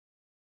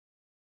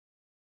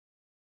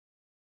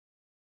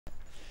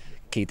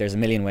Keith, there's a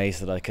million ways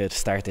that I could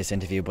start this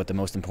interview, but the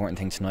most important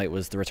thing tonight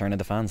was the return of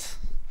the fans.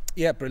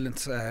 Yeah,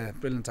 brilliant,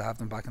 brilliant to have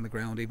them back in the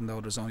ground, even though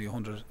there's only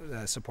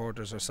 100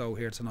 supporters or so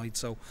here tonight.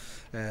 So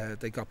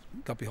they got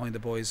behind the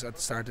boys at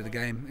the start of the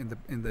game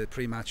in the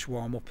pre-match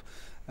warm-up.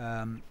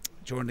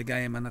 During the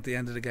game, and at the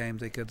end of the game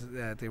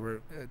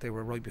they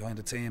were right behind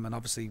the team, and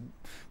obviously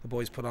the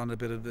boys put on a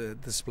bit of a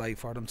display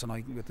for them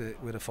tonight with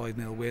a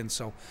 5-0 win.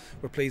 So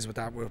we're pleased with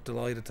that. We're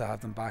delighted to have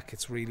them back.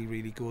 It's really,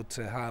 really good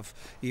to have,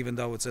 even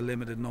though it's a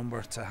limited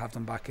number, to have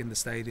them back in the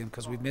stadium,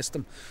 because we've missed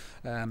them.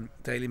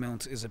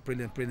 Dalymount is a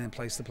brilliant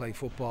place to play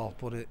football,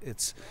 but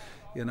it's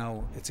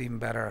even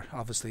better,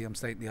 obviously, I'm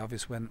stating the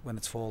obvious, when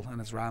it's full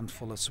and it's rammed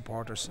full of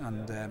supporters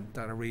and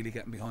that are really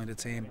getting behind the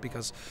team,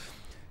 because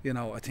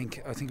I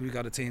think we've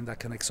got a team that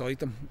can excite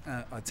them.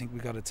 I think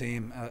we've got a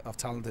team of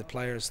talented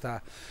players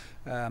that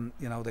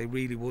they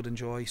really would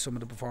enjoy some of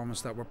the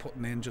performance that we're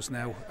putting in just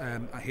now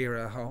here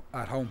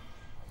at home.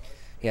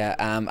 Yeah,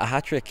 a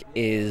hat-trick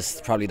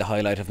is probably the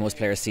highlight of most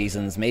players'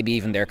 seasons, maybe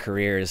even their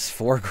careers.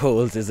 4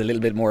 goals is a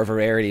little bit more of a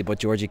rarity, but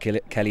Georgie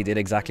Kelly did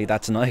exactly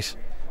that tonight.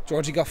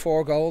 Georgie got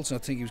 4 goals. I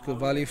think he was good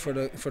value for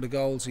the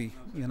goals. He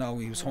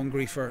was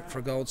hungry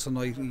for goals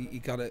tonight. He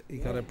got a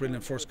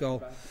brilliant first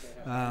goal,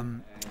 he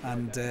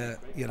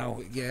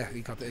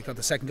got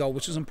the second goal,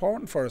 which was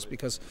important for us,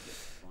 because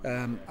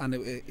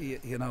it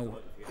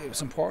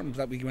was important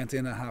that we went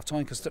in at half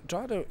time, because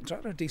Drogheda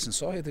are a decent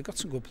side. They've got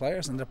some good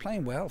players and they're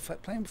playing well,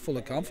 playing full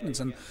of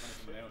confidence, and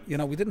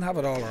we didn't have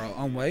it all our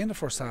own way in the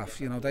first half.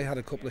 They had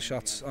a couple of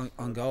shots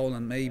on goal,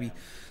 and maybe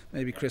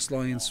Chris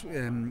Lyons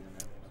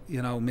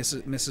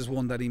misses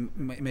one that he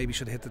maybe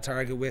should hit the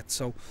target with.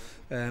 So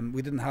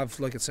we didn't have,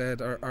 like I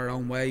said, our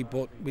own way,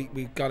 but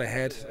we got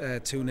ahead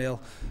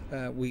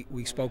 2-0.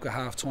 We spoke at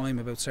half time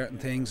about certain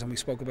things, and we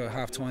spoke about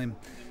half time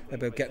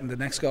about getting the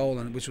next goal,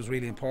 and which was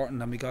really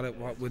important, and we got it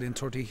within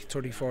 40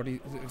 to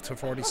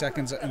 40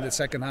 seconds in the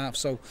second half.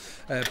 So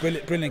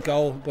brilliant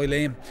goal by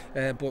Liam,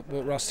 but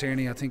Ross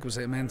Tierney, I think, was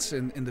immense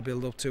in the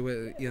build up to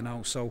it,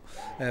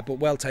 but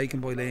well taken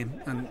by Liam,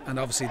 and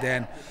obviously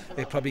then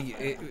it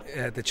probably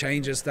the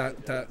changes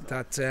that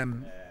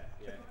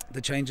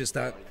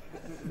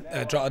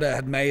Drogheda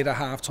had made at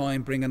half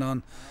time, bringing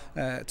on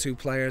 2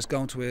 players,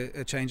 going to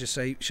a change of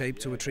shape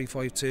to a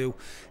 3-5-2.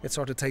 It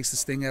sort of takes the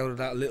sting out of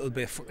that a little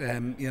bit, for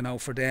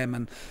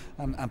them,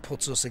 and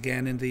puts us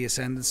again in the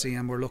ascendancy.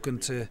 And we're looking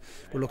to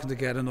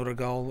get another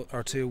goal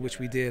or 2, which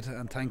we did.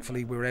 And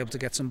thankfully we were able to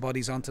get some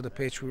bodies onto the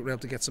pitch. We were able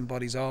to get some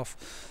bodies off,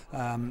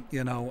 we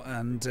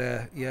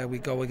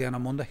go again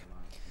on Monday.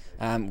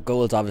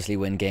 Goals obviously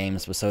win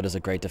games, but so does a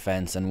great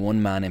defence, and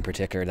one man in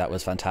particular that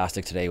was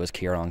fantastic today was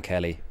Kieran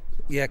Kelly.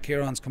 Yeah,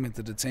 Kieran's come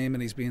into the team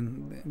and he's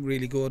been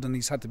really good, and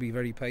he's had to be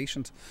very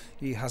patient.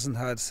 He hasn't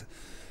had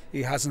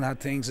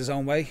things his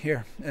own way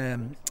here.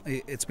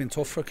 It's been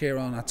tough for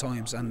Kieran at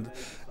times, and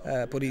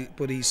but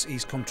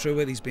he's come through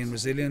it. He's been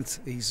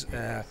resilient. He's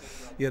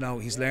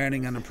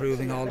learning and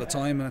improving all the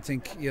time, and I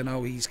think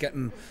he's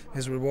getting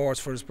his rewards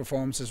for his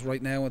performances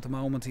right now. At the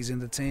moment, he's in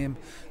the team,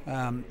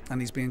 and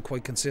he's been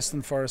quite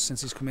consistent for us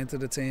since he's come into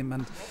the team.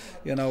 And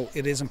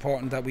it is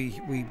important that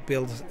we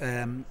build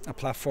a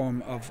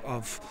platform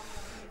of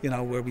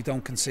where we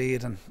don't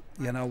concede, and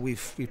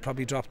we've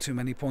probably dropped too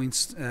many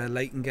points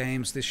late in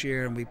games this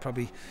year, and we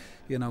probably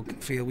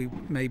feel we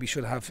maybe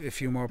should have a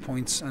few more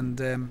points,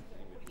 and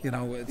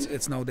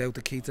it's no doubt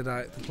the key to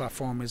that. The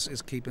platform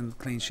is keeping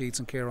clean sheets,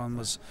 and Kieran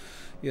was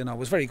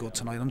very good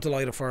tonight. I'm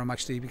delighted for him,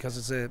 actually, because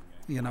it's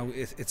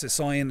a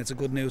sign. It's a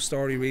good news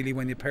story, really,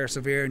 when you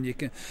persevere and you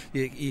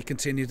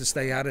continue to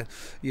stay at it,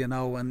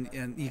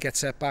 and you get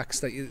setbacks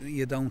that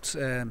you don't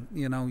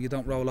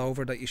roll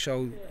over, that you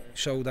show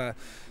that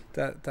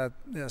I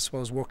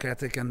suppose work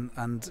ethic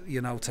and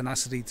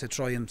tenacity to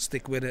try and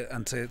stick with it,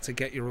 and to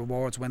get your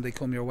rewards when they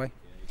come your way.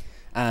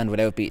 And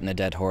without beating a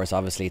dead horse,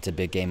 obviously it's a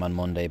big game on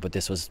Monday, but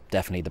this was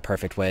definitely the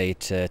perfect way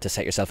to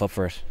set yourself up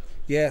for it.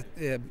 Yeah,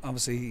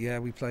 obviously,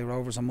 we play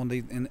Rovers on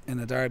Monday in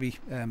a derby.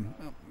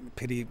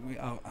 Pity,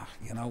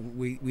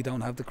 we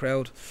don't have the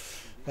crowd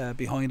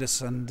behind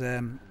us, and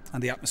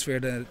the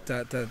atmosphere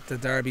that the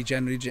derby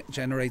generally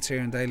generates here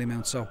in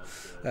Dalymount. So,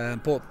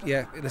 but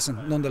yeah,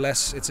 listen,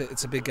 nonetheless,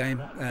 it's a big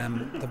game.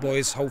 The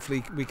boys,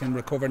 hopefully we can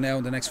recover now.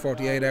 In the next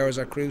 48 hours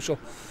are crucial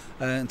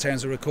in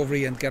terms of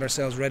recovery, and get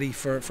ourselves ready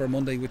for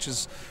Monday, which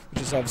is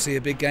obviously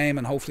a big game,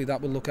 and hopefully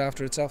that will look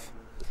after itself.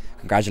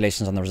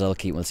 Congratulations on the result,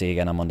 Keith. We'll see you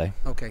again on Monday.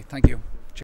 Okay, thank you.